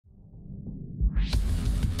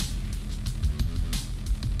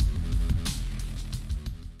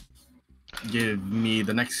give me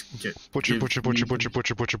the next. Butcher. Give Butcher. me- Butcher. Butcher.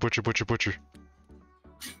 Butcher. Butcher. Butcher. Butcher. Butcher.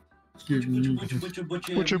 Give me Butcher.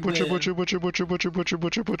 Butcher. Butcher. Butcher. Butcher. Butcher. Butcher. Butcher.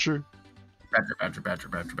 Butcher. Butcher.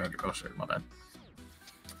 Badger. Oh shit, my bad.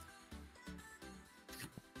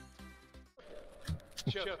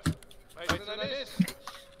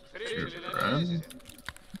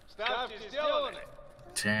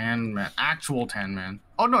 Tan man, actual tan man.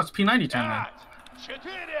 Oh no, it's P90 tan man.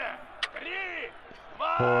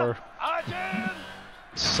 4,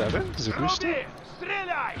 7? Is it boosted?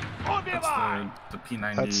 That's the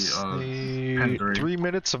P90. That's the Pen 3. 3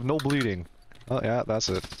 minutes of no bleeding. Oh yeah, that's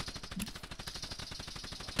it.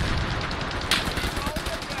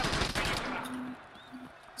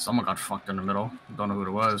 Someone got fucked in the middle. Don't know who it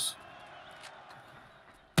was.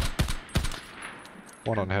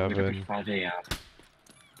 One on heaven.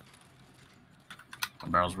 The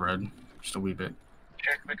barrel's red. Just a wee bit.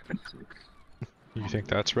 You think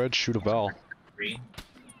that's red? Shoot a bell.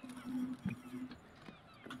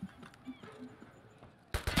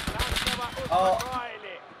 Oh.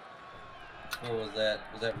 What was that?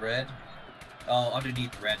 Was that red? Oh,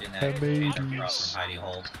 underneath red in that hidey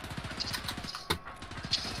hole.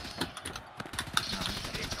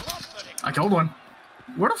 I killed one.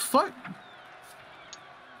 Where the fuck?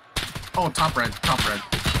 Oh, top red.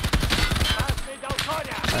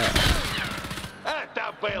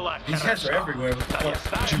 These guys are everywhere.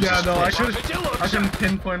 Yeah, no, I can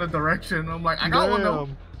pinpoint a direction. I'm like, I got one though.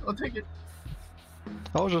 I'll take it.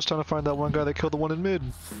 I was just trying to find that one guy that killed the one in mid.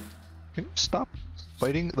 Can you stop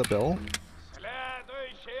biting the bell?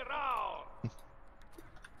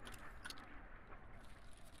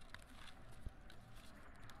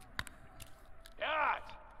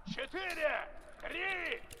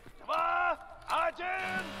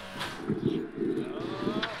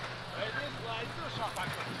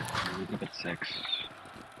 At 6.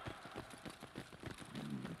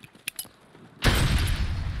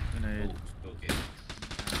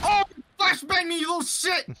 Oh, flashbang me, you little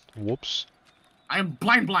shit! Whoops. I am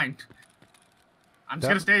blind. I'm just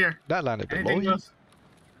gonna stay here. That landed below Anything you. else?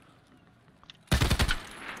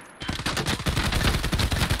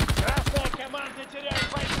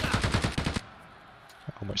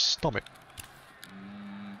 Oh, my stomach.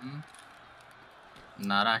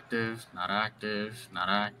 Not active.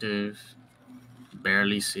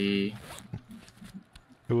 Barely see.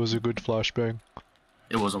 It was a good flashbang.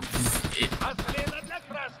 It was a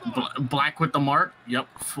black with the mark. Yep,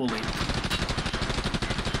 fully.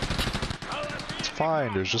 It's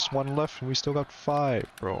fine. There's just one left, and we still got 5,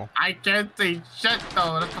 bro. I can't see shit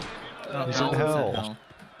though. He's in hell.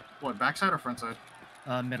 What, backside or front side?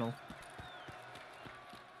 Middle.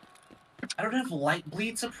 I don't have light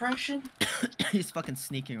bleed suppression. He's fucking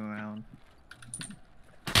sneaking around.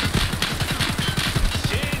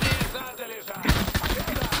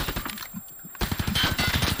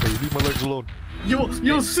 Hey, leave my legs alone.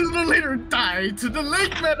 You'll sooner or later die to the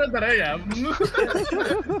lake meta that I am.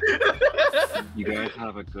 You guys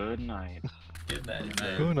have a good night. Good night,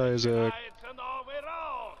 Good night, Isaac.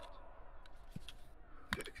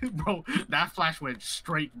 Bro, that flash went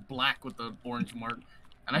straight black with the orange mark.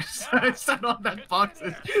 And I sat on that box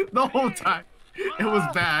the whole time. It was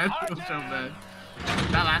bad. It was so bad.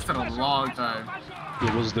 That lasted a long time.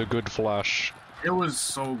 It was the good flash. It was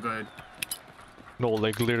so good. No,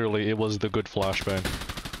 like literally, it was the good flashbang.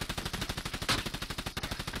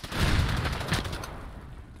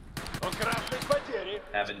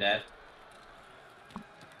 Haven't dead.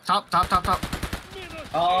 Top.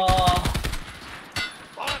 Oh.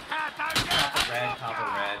 Top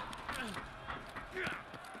of red.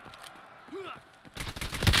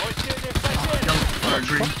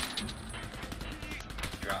 Green.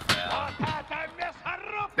 Drop down.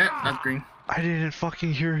 Yeah, that's green. I didn't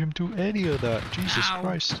fucking hear him do any of that. Jesus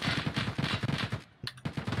Christ.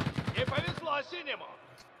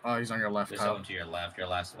 Oh, he's on your left, There's Kyle. someone to your left. Your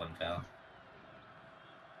last one fell.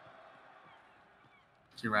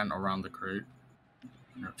 He ran around the crate.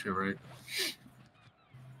 No, to your right.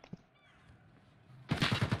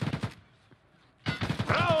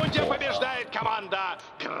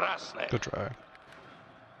 Good try.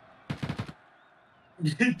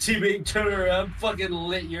 Teammate turn around, fucking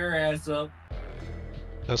lit your ass up.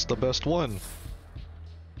 That's the best one.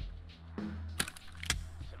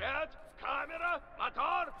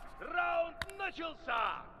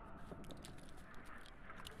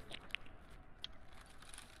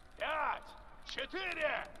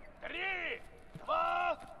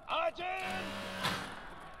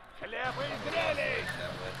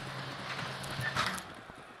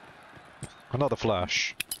 Another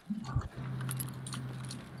flash.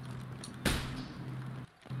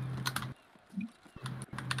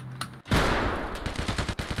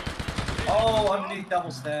 Oh, underneath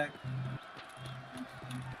double stack.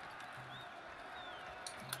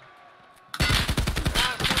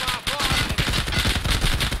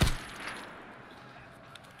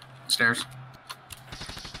 Stairs.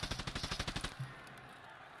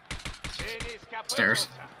 Stairs.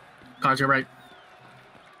 Cause you're right.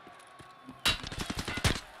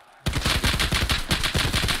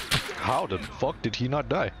 How the fuck did he not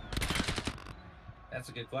die? That's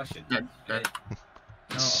a good question. Dead.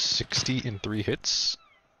 60 in 3 hits.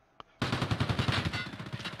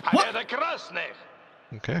 What?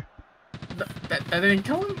 Okay. That didn't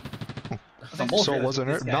kill him? So it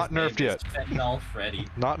wasn't not nerfed yet. Fentanyl Freddy.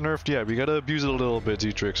 Not nerfed yet. We gotta abuse it a little bit,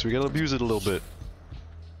 Z-Trix. We gotta abuse it a little bit.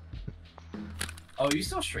 Oh, you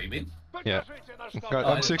still streaming? Yeah.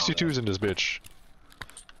 Got M62s in this bitch.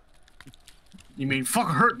 You mean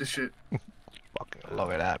fucking hurt this shit? Fucking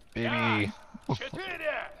love it, that baby.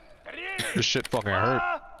 This shit fucking hurt.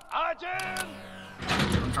 I'm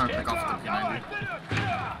trying to pick off the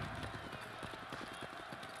P90.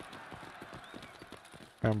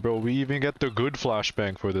 And bro, we even get the good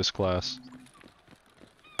flashbang for this class.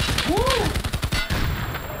 Woo!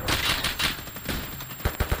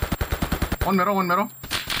 One middle, one middle.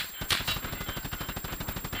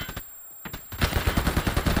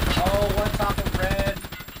 Oh, one top of red.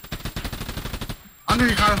 Under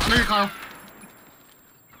you, Kyle. Under you, Kyle.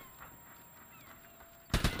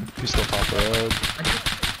 He's still top red.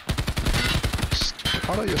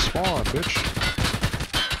 How do you spawn, bitch?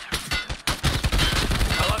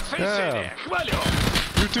 Yeah.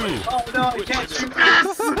 You too. Oh no, you can't shoot.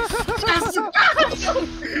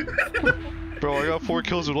 Bro, I got 4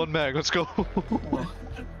 kills with 1 mag. Let's go.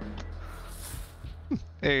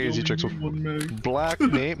 Hey, Z-Trix. Black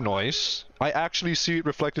name noise. I actually see it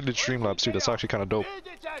reflected in Streamlabs too. That's actually kind of dope.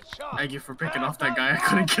 Thank you for picking off that guy. I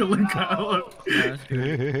couldn't kill him, Kyle. I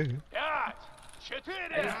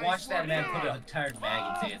just watched that man put an entire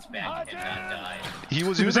mag and say it's back and not die. He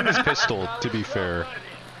was using his pistol, to be fair.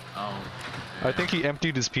 Oh. I think he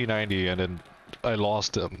emptied his P90 and then I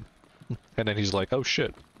lost him. And then he's like, oh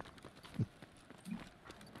shit.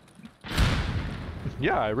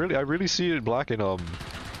 Yeah, I really see it black in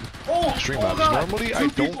Streamlabs. Normally I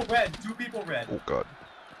don't. 2 people red. 2 people red. Oh god.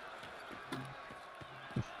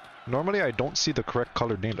 Normally I don't see the correct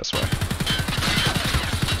colored name. That's why.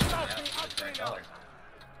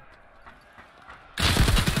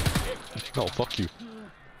 No, fuck you.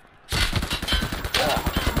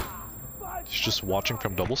 He's just watching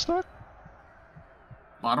from double stack?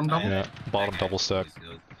 Bottom double? Yeah, bottom double stack.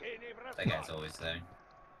 That guy's always there.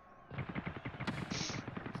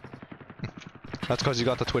 That's because you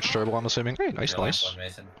got the Twitch turbo, I'm assuming. Hey, nice, nice. One,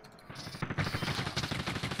 Mason.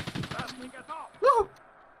 Woo!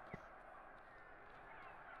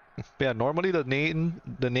 Yeah, normally the name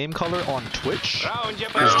color on Twitch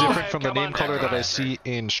is different from the name color that I see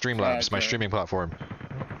in Streamlabs, my streaming platform.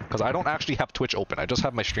 Because I don't actually have Twitch open, I just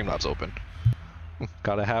have my Streamlabs open.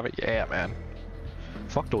 Gotta have it, yeah, man.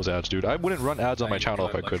 Fuck those ads, dude. I wouldn't run ads on my channel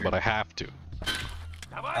if I could, but I have to.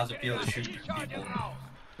 How's it feel to shoot people?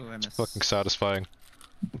 It's fucking satisfying.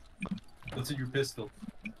 What's in your pistol?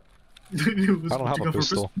 I don't have a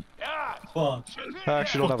pistol. Fuck. I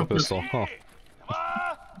actually don't have a pistol, huh.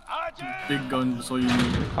 Big gun, so you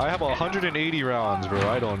need. I have 180 rounds, bro.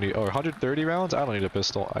 I don't need, or 130 rounds. I don't need a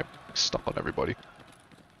pistol. I stop on everybody.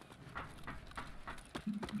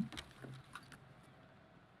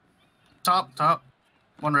 Top.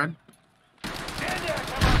 One red.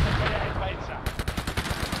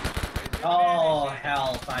 Oh,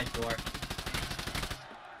 hell, side door.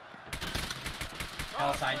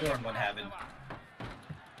 Hell, side door and what happened?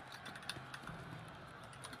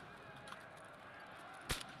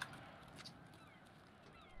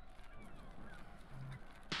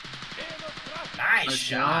 Nice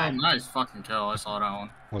shot! Nice fucking kill. I saw that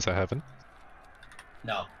one. Was that heaven?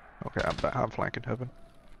 No. Okay, I'm flanking heaven.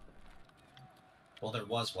 Well, there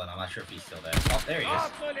was one. I'm not sure if he's still there. Oh, there he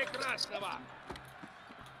is.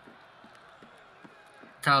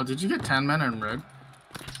 Kyle, did you get 10 men in red?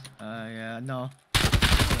 Yeah, no.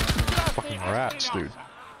 Fucking rats, dude.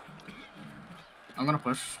 I'm gonna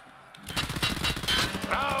push.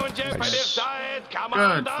 Nice. Good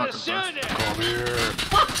fucking push. Come here.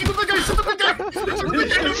 Fuck! Shoot the guy! Shoot the guy!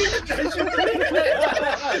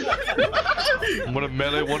 I'm gonna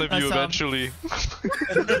melee one of you eventually.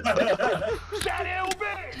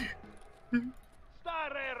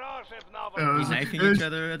 We knifing each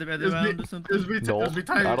other at the end of the round or something? No,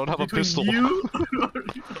 I don't have a pistol. You? Oh,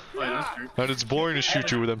 that's true. And it's boring to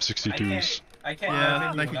shoot you with M62s. I can't Yeah,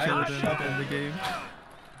 have like each anyone. other at the end of the game.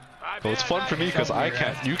 Well, it's fun for me because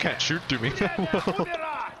you can't shoot through me.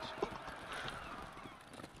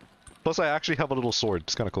 Plus, I actually have a little sword.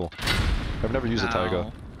 It's kind of cool. I've never used a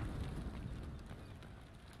taiga.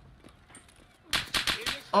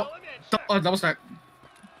 Oh, double stack.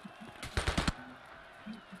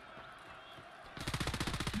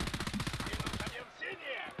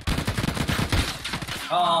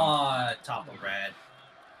 Oh, top of red.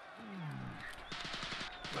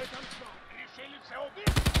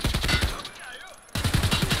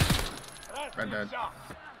 Red dead.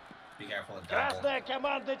 Be careful of double.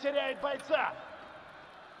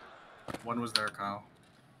 One was there, Kyle.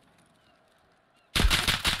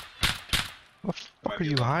 What the fuck are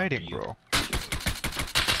you hiding, bro?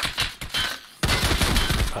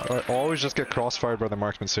 I always just get crossfired by the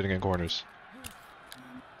marksman sitting in corners.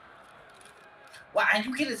 Wow, and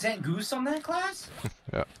you get a Zangoose on that class?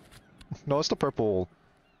 Yeah. No, it's the purple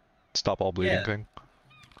stop all bleeding thing.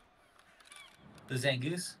 The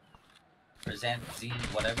Zangoose? Or Zanzine,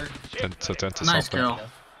 whatever? Nice kill.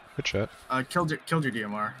 Good shot. Killed your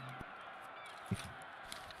DMR.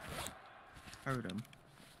 Heard him.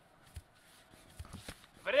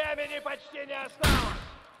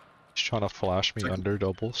 He's trying to flash me under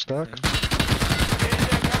double stack.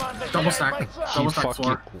 Double stack. Double stack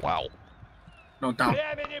floor. Wow. No, down.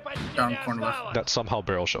 Down corner left. That somehow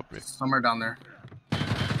barrel shoved me. Somewhere down there.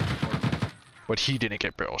 But he didn't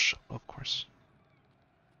get barrel shoved, of course.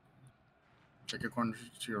 Check your corner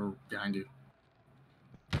to your behind you.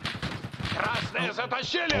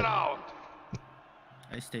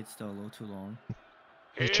 I stayed still a little too long.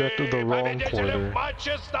 He checked the wrong corner.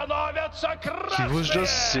 He was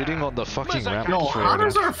just sitting on the fucking ramp. Yo, how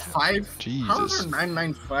does our 5? Jesus. How does our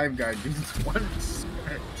 995 guy do one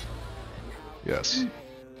respect? Yes.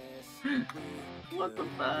 What the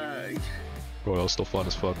fuck? Bro, that was still fun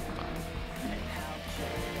as fuck.